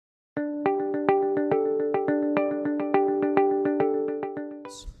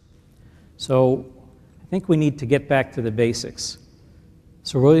So I think we need to get back to the basics.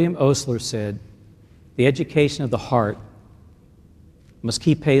 So William Osler said, the education of the heart must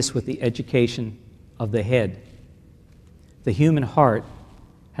keep pace with the education of the head. The human heart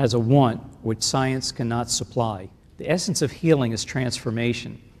has a want which science cannot supply. The essence of healing is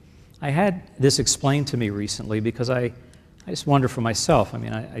transformation. I had this explained to me recently because I just wonder for myself. I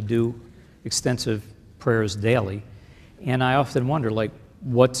mean, I do extensive prayers daily, and I often wonder, like,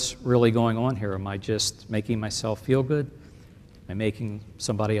 what's really going on here? Am I just making myself feel good? Am I making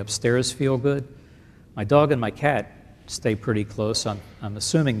somebody upstairs feel good? My dog and my cat stay pretty close. I'm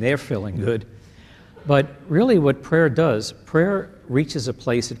assuming they're feeling good. But really what prayer does, prayer reaches a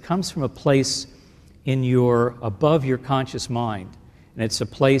place, it comes from a place above your conscious mind. And it's a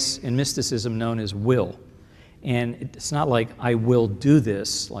place in mysticism known as will. And it's not like I will do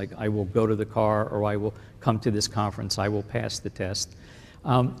this, like I will go to the car or I will come to this conference, I will pass the test.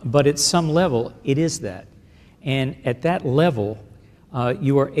 But at some level, it is that. And at that level,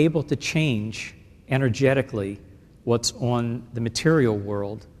 you are able to change energetically what's on the material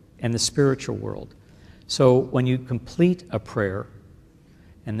world and the spiritual world. So when you complete a prayer,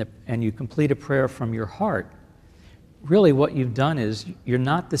 and you complete a prayer from your heart, really what you've done is you're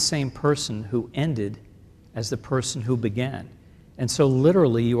not the same person who ended as the person who began. And so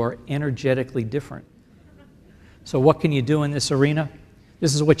literally you are energetically different. So what can you do in this arena?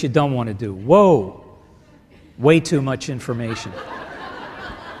 This is what you don't want to do. Whoa! Way too much information.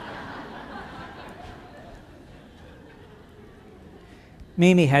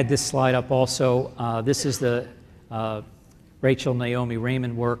 Mimi had this slide up also. This is the Rachel Naomi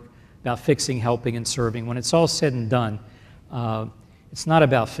Raymond work about fixing, helping, and serving. When it's all said and done, it's not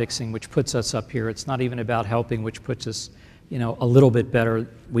about fixing, which puts us up here. It's not even about helping, which puts us, a little bit better.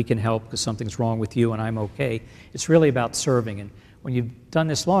 We can help because something's wrong with you and I'm okay. It's really about serving. And when you've done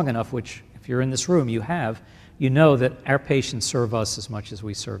this long enough, which if you're in this room, you have, you know that our patients serve us as much as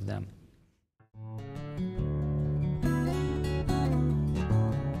we serve them.